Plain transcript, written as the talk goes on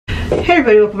Hey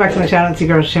everybody, welcome back to my channel. It's your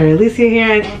girl Shari, Elisa here,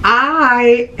 and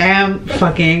I am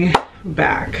fucking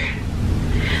back.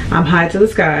 I'm high to the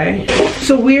sky.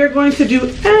 So we are going to do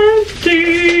Empties.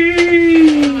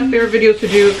 One of my favorite videos to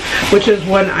do, which is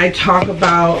when I talk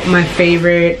about my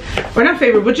favorite, or not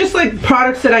favorite, but just like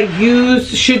products that I use.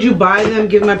 Should you buy them?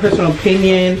 Give my personal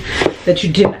opinion that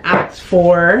you didn't ask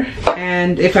for,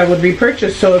 and if I would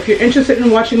repurchase. So if you're interested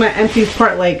in watching my Empties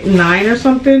part like 9 or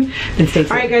something, then stay tuned.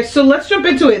 Alright guys, so let's jump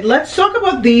into it. Let's talk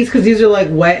about these because these are like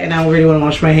wet and I already want to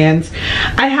wash my hands.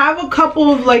 I have a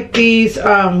couple of like these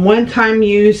one-time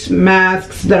use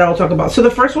masks that I'll talk about. So the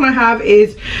first one I have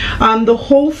is the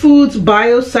Whole Foods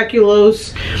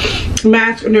Biocellulose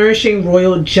Mask Nourishing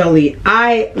Royal Jelly.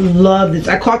 I love this.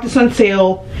 I caught this on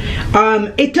sale.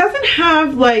 It doesn't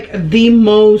have like the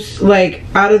most like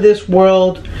out of this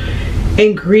world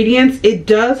ingredients. It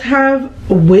does have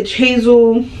witch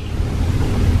hazel,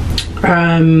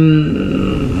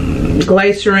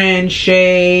 glycerin,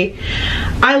 shea.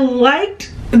 I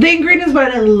liked the ingredients,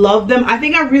 but I didn't love them. I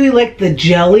think I really like the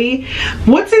jelly.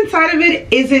 What's inside of it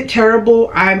isn't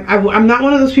terrible. I'm not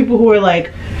one of those people who are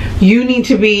like, you need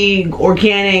to be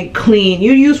organic, clean.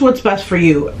 You use what's best for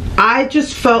you. I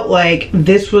just felt like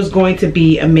this was going to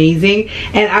be amazing,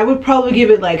 and I would probably give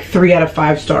it like 3 out of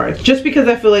 5 stars, just because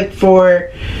I feel like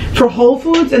for Whole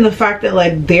Foods and the fact that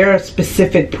like they're a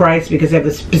specific price because they have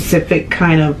a specific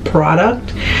kind of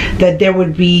product, that there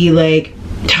would be like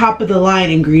top of the line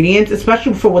ingredients,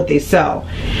 especially for what they sell.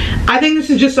 I think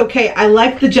this is just okay. I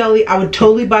like the jelly. I would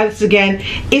totally buy this again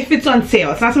if it's on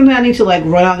sale. It's not something I need to like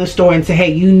run out in the store and say,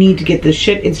 hey, you need to get this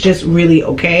shit. It's just really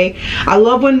okay. I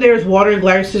love when there's water and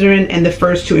glycerin and the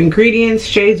first 2 ingredients.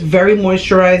 Shade's very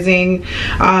moisturizing.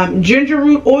 Ginger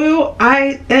root oil,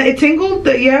 it tingled,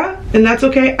 yeah, and that's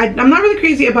okay. I'm not really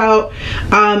crazy about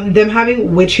them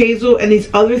having witch hazel and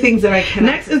these other things that I can.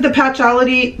 Next is the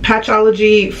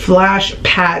Patchology Flash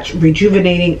Patch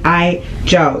Rejuvenating Eye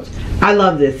Gels. I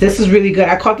love this. This is really good.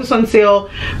 I caught this on sale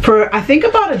for I think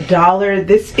about $1.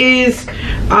 This is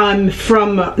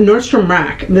from Nordstrom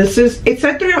Rack. It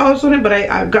said $3 on it, but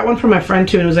I got one from my friend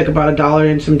too, and it was like about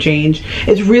 $1 and some change.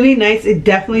 It's really nice. It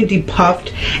definitely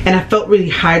depuffed, and I felt really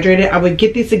hydrated. I would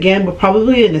get these again, but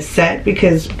probably in a set,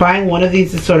 because buying one of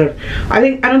these is sort of, I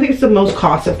don't think it's the most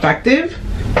cost effective.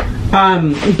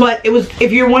 But it was,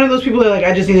 if you're one of those people that are like,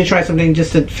 I just need to try something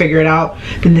just to figure it out,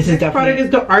 then this is definitely. Product is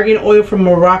the Argan Oil from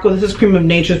Morocco. This is Cream of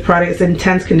Nature's product. It's an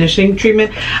intense conditioning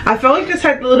treatment. I felt like this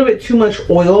had a little bit too much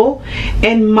oil,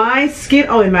 and my skin,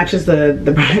 oh, it matches the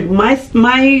product.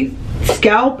 My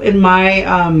scalp and my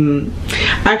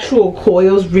actual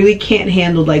coils really can't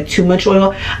handle like too much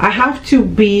oil. I have to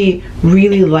be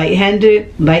really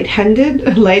light-handed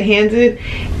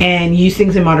and use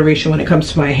things in moderation when it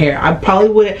comes to my hair. I probably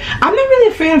wouldn't. I'm not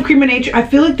really a fan of Cream of Nature. I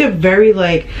feel like they're very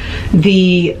like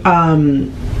the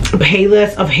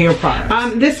Payless of hair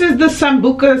products. This is the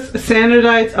Sambuca's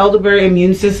Standardized Elderberry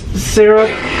Immune Syrup.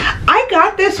 I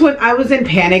got this when I was in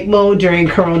panic mode during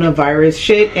coronavirus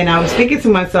shit, and I was thinking to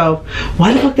myself,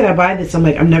 why the fuck did I buy this? I'm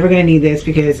like, I'm never gonna need this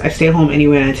because I stay home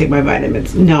anyway and I take my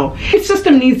vitamins. No, its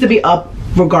system needs to be up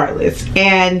regardless.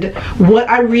 And what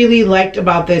I really liked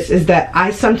about this is that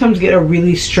I sometimes get a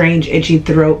really strange itchy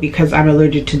throat because I'm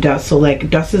allergic to dust. So like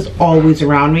dust is always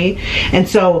around me, and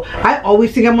so I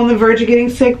always think I'm on the verge of getting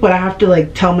sick, but I have to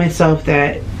like tell myself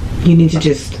that you need to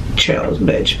just chill,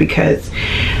 bitch, because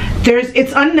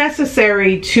it's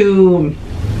unnecessary to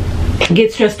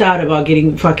get stressed out about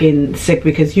getting fucking sick,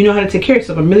 because you know how to take care of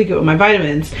yourself. I'm really good with my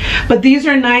vitamins, but these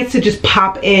are nice to just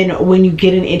pop in when you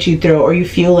get an itchy throat, or you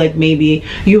feel like maybe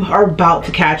you are about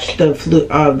to catch the flu,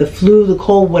 the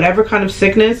cold, whatever kind of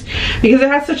sickness, because it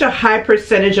has such a high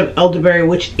percentage of elderberry,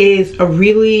 which is a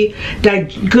really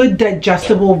good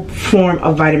digestible form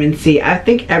of vitamin C. I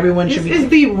think everyone should. This is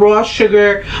the Raw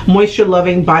Sugar Moisture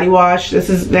Loving Body Wash. This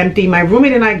is empty. My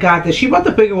roommate and I got this. She bought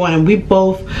the bigger one and we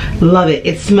both love it.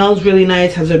 It smells really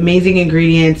nice, has amazing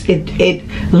ingredients. It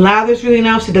lathers really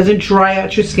nice. It doesn't dry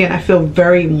out your skin. I feel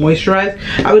very moisturized.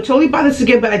 I would totally buy this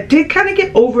again, but I did kind of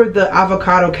get over the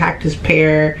avocado cactus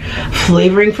pear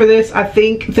flavoring for this. I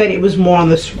think that it was more on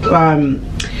this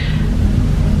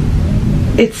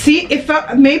it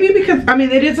felt, maybe because I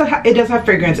mean it does have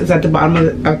fragrance. It's at the bottom of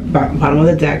the bottom of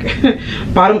the deck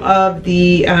bottom of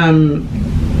the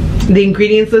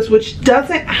ingredients list, which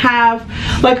doesn't have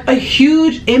like a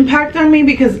huge impact on me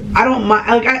because I don't mind.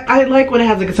 Like I like when it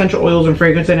has like essential oils and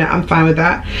fragrance in it. I'm fine with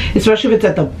that, especially if it's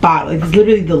at the bottom. Like it's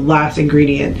literally the last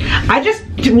ingredient. I just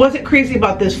wasn't crazy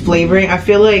about this flavoring. I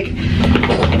feel like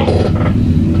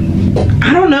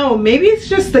I don't know, maybe it's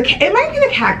just it might be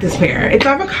the cactus pear. It's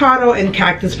avocado and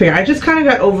cactus pear. I just kind of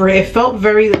got over it. It felt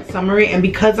very like summery, and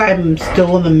because I'm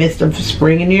still in the midst of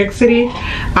spring in New York City,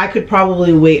 I could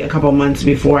probably wait a couple months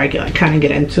before I kind of get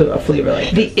into a flavor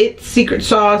like this. The It Secret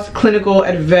Sauce Clinical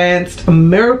Advanced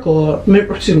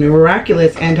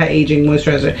Miraculous Anti-Aging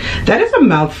Moisturizer. That is a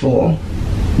mouthful.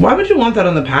 Why would you want that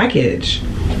on the package?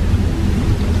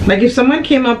 Like, if someone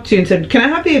came up to you and said, can I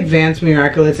have the Advanced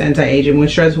Miraculous Anti-Aging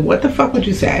Moisturizer, what the fuck would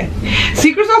you say?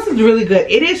 Secret Sauce is really good.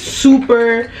 It is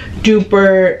super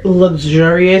duper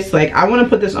luxurious. Like, I want to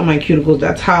put this on my cuticles.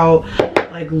 That's how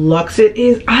like luxe it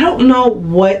is. I don't know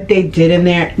what they did in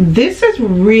there. This is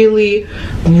really,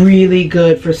 really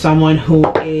good for someone who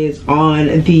is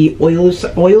on the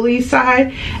oily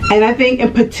side, and I think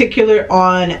in particular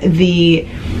on the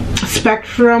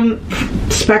spectrum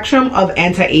of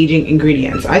anti-aging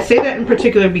ingredients. I say that in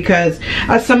particular because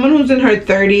as someone who's in her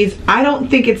 30s, I don't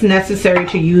think it's necessary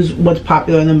to use what's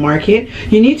popular in the market.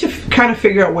 You need to kind of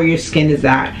figure out where your skin is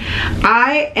at.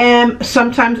 I am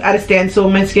sometimes at a standstill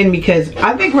with my skin because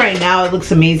I think right now it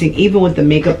looks amazing even with the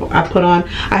makeup I put on.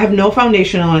 I have no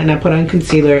foundation on and I put on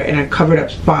concealer and I covered up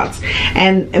spots,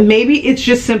 and maybe it's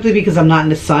just simply because I'm not in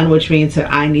the sun, which means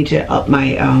that I need to up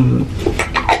my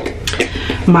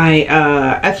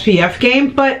SPF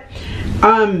game. But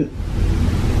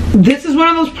this is one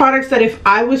of those products that if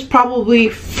I was probably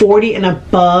 40 and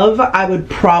above, I would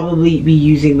probably be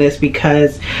using this,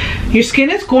 because your skin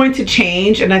is going to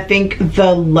change, and I think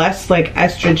the less like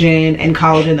estrogen and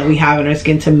collagen that we have in our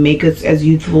skin to make us as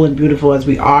youthful and beautiful as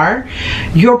we are,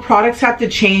 your products have to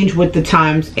change with the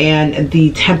times and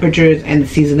the temperatures and the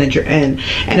season that you're in.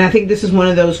 And I think this is one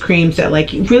of those creams that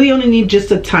like you really only need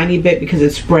just a tiny bit because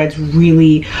it spreads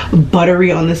really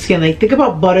buttery on the skin. Like, think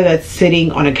about butter that's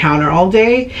sitting on a counter all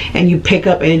day and you pick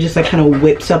up and it just like kind of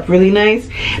whips up really nice,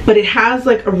 but it has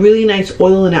like a really nice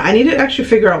oil in it. I need to actually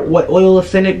figure out what oil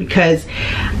is in it because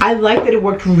I like that it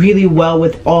worked really well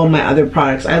with all my other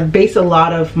products. I've based a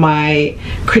lot of my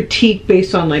critique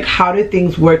based on like how do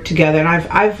things work together, and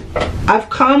I've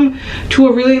come to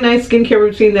a really nice skincare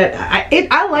routine that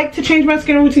I like to change my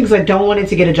skin routine because I don't want it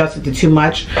to get adjusted to too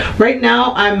much. Right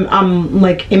now I'm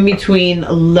like in between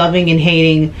loving and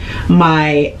hating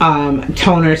my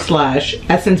toner slash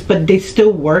essence, but they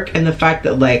still work, and the fact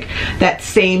that like that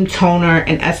same toner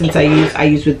and essence I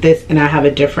use with this, and I have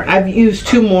a different, I've used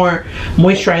 2 more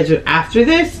moisturizers after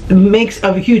this, makes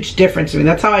a huge difference to me.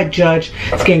 That's how I judge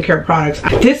skincare products.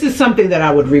 This is something that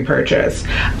I would repurchase.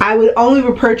 I would only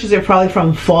repurchase it probably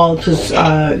from fall to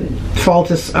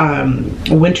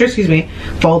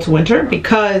winter,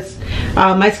 because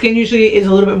my skin usually is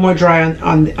a little bit more dry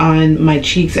on my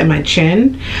cheeks and my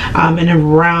chin, and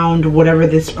around whatever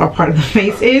this part of the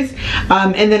face is,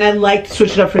 and then I like to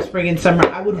switch it up for spring and summer.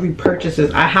 I would repurchase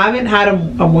this. I haven't had a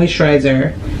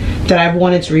moisturizer that I've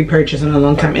wanted to repurchase in a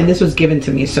long time, and this was given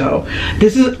to me. So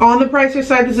this is on the pricier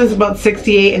side. This is about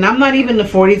 $68, and I'm not even in the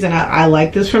 40s, and I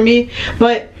like this for me.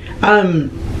 But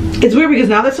it's weird because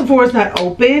now that Sephora's not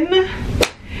open,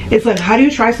 it's like, how do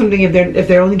you try something if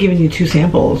they're only giving you 2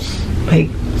 samples? Like,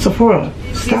 Sephora,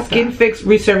 stop. Skin Fix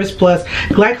Resurface Plus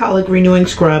Glycolic Renewing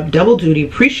Scrub, Double Duty,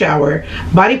 Pre-Shower,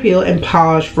 Body Peel and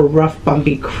Polish for rough,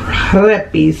 bumpy,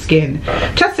 crepey skin.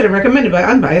 Tested and recommended by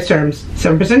unbiased terms.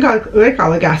 7%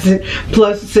 glycolic acid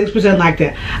plus 6%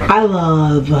 lactate. I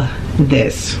love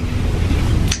this.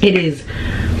 It is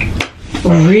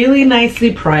really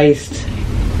nicely priced.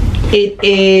 It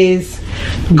is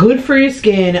good for your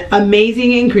skin,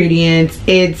 amazing ingredients.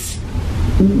 It's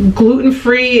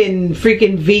gluten-free and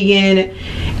freaking vegan.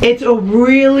 It's a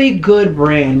really good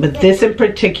brand, but this in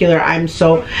particular,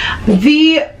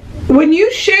 when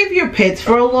you shave your pits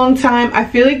for a long time, I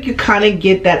feel like you kind of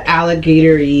get that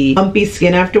alligator-y bumpy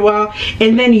skin after a while,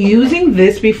 and then using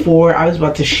this before I was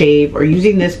about to shave, or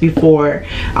using this before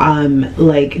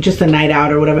like just a night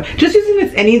out or whatever, just using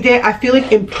this any day, I feel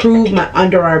like improved my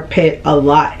under armpit a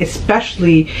lot,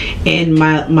 especially in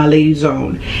my lady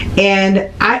zone. And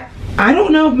I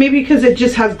don't know, maybe because it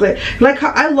just has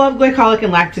I love glycolic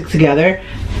and lactic together.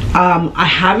 I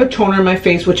have a toner in my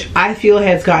face which I feel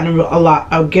has gotten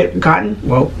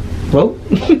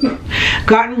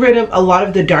gotten rid of a lot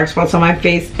of the dark spots on my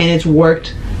face, and it's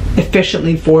worked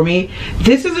efficiently for me.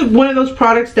 This is one of those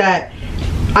products that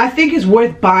I think is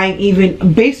worth buying,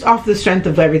 even based off the strength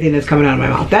of everything that's coming out of my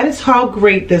mouth. That is how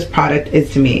great this product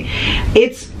is to me.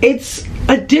 It's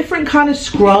a different kind of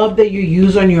scrub that you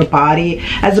use on your body,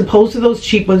 as opposed to those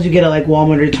cheap ones you get at like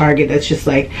Walmart or Target that's just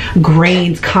like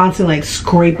grains constantly like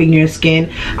scraping your skin.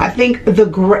 I think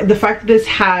the fact that this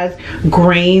has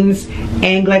grains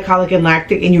and glycolic and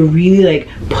lactic, and you're really like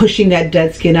pushing that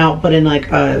dead skin out, but in like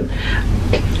a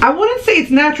I wouldn't say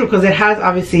it's natural because it has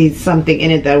obviously something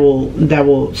in it that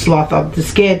will slough out the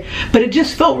skin, but it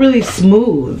just felt really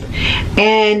smooth.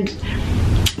 And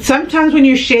sometimes when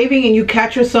you're shaving and you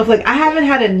catch yourself, like, I haven't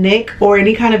had a nick or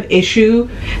any kind of issue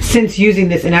since using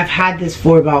this, and I've had this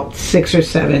for about 6 or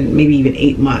 7, maybe even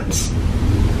 8 months.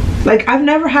 Like, I've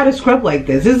never had a scrub like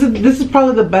this. This is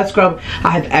probably the best scrub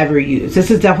I've ever used. This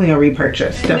is definitely a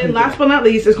repurchase. And then last but not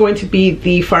least is going to be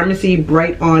the Pharmacy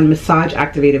Bright On Massage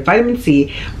Activated Vitamin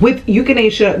C with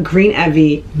Echinacea Green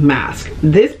Evie Mask.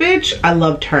 This bitch, I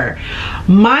loved her.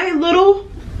 My little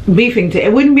beefington,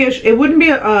 it wouldn't be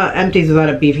a Empties without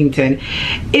a beefington,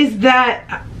 is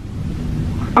that,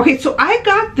 okay, so I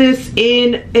got this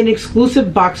in an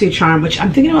exclusive BoxyCharm, which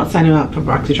I'm thinking about signing up for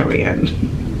BoxyCharm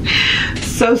again.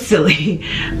 So silly.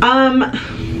 I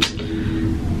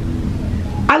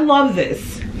love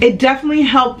this. It definitely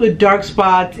helped with dark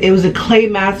spots. It was a clay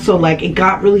mask, so like it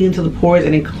got really into the pores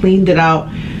and it cleaned it out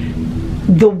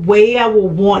the way I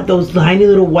would want those tiny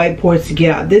little white pores to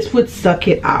get out. This would suck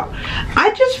it out.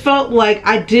 I just felt like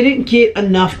I didn't get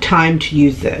enough time to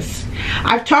use this.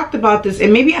 I've talked about this,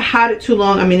 and maybe I had it too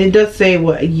long. I mean, it does say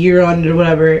what, a year on it or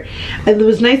whatever, and it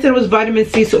was nice that it was vitamin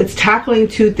C, so it's tackling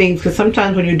 2 things, because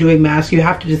sometimes when you're doing masks you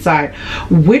have to decide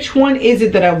which one is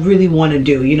it that I really want to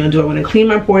do. You know, do I want to clean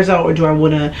my pores out, or do I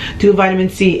want to do vitamin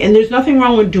C? And there's nothing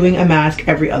wrong with doing a mask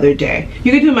every other day.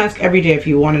 You could do a mask every day if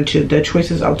you wanted to. The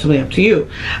choice is ultimately up to you.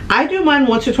 I do mine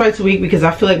once or twice a week because I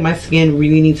feel like my skin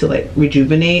really needs to like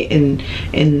rejuvenate, and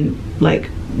like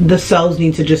the cells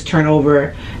need to just turn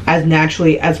over as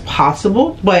naturally as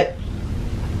possible. But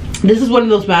this is one of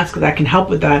those masks that can help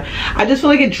with that. I just feel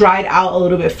like it dried out a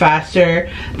little bit faster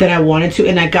than I wanted to,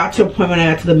 and I got to a point when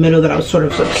I got to the middle that I was sort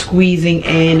of squeezing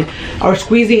in or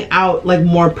squeezing out like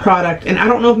more product, and I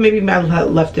don't know if maybe I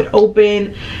left it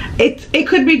open. It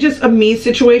could be just a me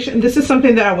situation. This is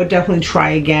something that I would definitely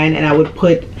try again, and I would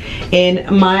put in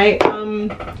my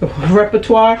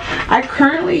repertoire. I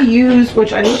currently use,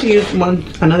 which I need to use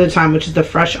another time, which is the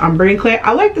Fresh Ombre Clay.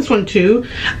 I like this one too.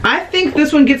 I think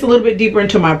this one gets a little bit deeper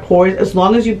into my pores as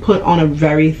long as you put on a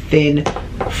very thin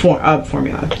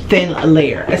formula, thin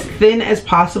layer, as thin as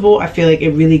possible. I feel like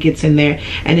it really gets in there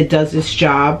and it does this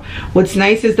job. What's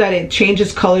nice is that it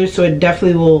changes colors, so it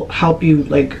definitely will help you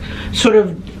like sort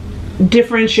of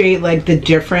differentiate like the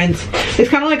difference. It's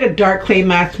kind of like a dark clay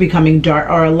mask becoming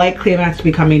dark, or a light clay mask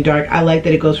becoming dark. I like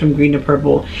that it goes from green to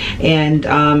purple, and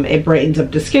it brightens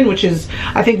up the skin, which is,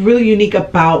 I think, really unique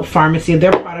about Pharmacy.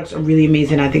 Their products are really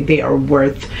amazing. I think they are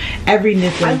worth every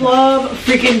nickel. I love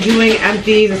freaking doing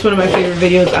Empties. It's one of my favorite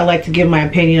videos. I like to give my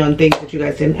opinion on things that you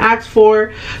guys didn't ask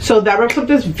for. So that wraps up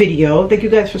this video. Thank you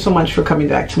guys so much for coming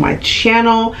back to my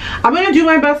channel. I'm gonna do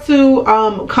my best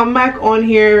to come back on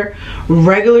here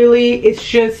regularly. It's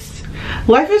just,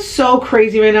 life is so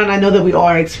crazy right now, and I know that we all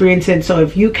are experiencing it. So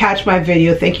if you catch my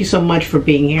video, thank you so much for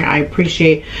being here. I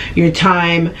appreciate your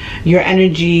time, your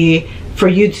energy, for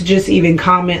you to just even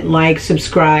comment, like,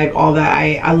 subscribe, all that.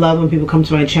 I love when people come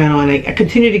to my channel, and I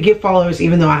continue to get followers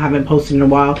even though I haven't posted in a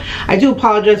while. I do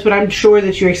apologize, but I'm sure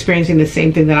that you're experiencing the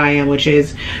same thing that I am, which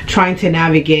is trying to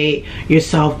navigate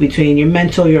yourself between your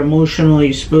mental, your emotional,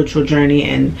 your spiritual journey,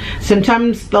 and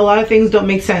sometimes a lot of things don't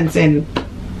make sense, and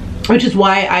which is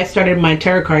why I started my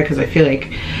tarot card, because I feel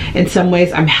like in some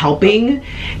ways I'm helping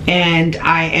and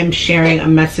I am sharing a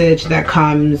message that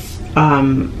comes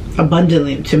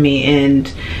abundantly to me.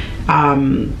 And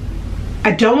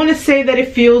I don't want to say that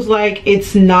it feels like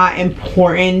it's not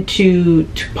important to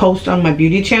post on my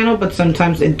beauty channel, but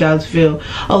sometimes it does feel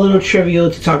a little trivial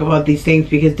to talk about these things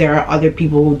because there are other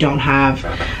people who don't have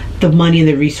the money and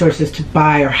the resources to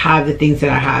buy or have the things that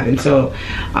I have. And so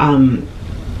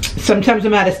sometimes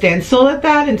I'm at a standstill at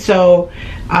that, and so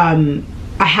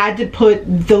I had to put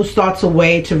those thoughts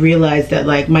away to realize that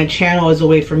like my channel is a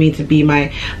way for me to be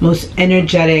my most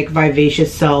energetic,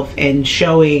 vivacious self and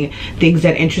showing things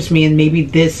that interest me. And maybe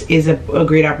this is a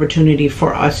great opportunity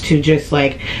for us to just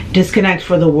like disconnect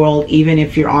for the world, even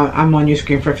if I'm on your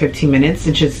screen for 15 minutes.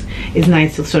 It just is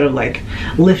nice to sort of like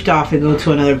lift off and go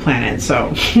to another planet.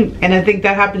 So and I think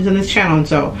that happens in this channel. And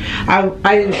so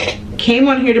I came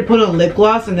on here to put on lip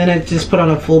gloss, and then I just put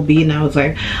on a full bead, and I was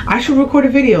like, I should record a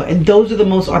video. And those are the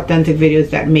most authentic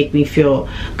videos that make me feel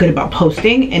good about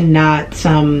posting, and not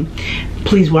some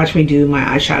please watch me do my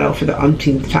eyeshadow for the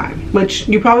umpteenth time, which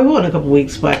you probably will in a couple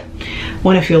weeks, but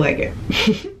when I feel like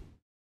it.